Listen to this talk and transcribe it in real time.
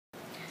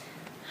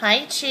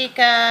Hi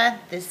Chica,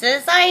 this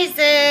is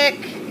Isaac,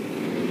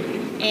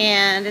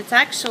 and it's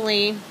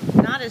actually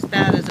not as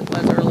bad as it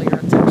was earlier.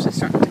 It's actually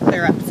starting to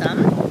clear up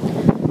some,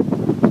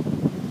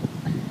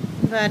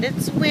 but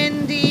it's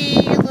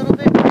windy, a little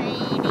bit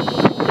rainy.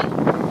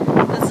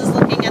 This is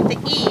looking at the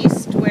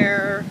east,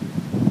 where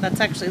that's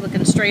actually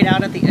looking straight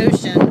out at the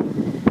ocean,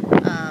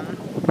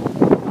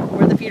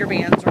 where the feeder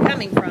bands are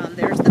coming from.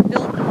 There's the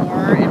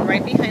Biltmore, and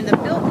right behind the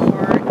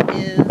Biltmore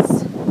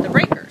is the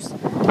breakers,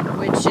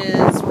 which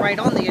is right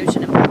on the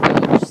ocean in Palm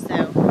Beach, so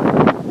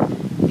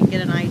you can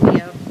get an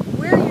idea of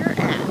where you're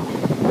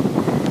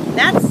at.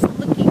 That's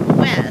looking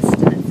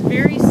west, and it's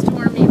very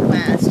stormy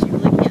west. You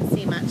really can't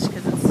see much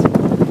because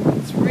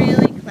it's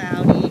really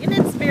cloudy, and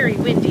it's very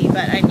windy,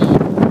 but I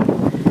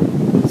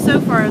mean, so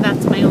far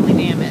that's my only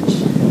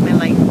damage, my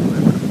light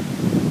blue.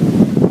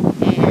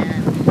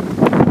 And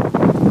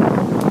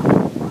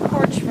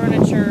porch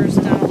furniture's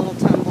done a little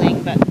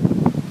tumbling, but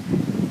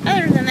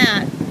other than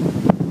that,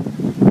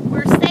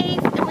 we're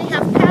safe and we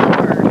have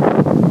power.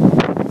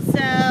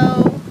 So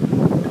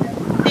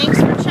thanks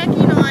for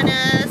checking on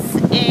us,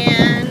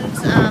 and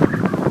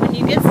when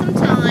you get some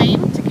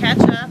time to catch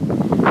up,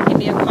 give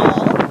me a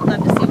call. I'd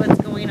love to see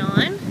what's going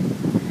on,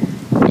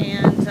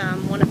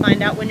 and want to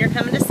find out when you're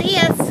coming to see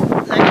us.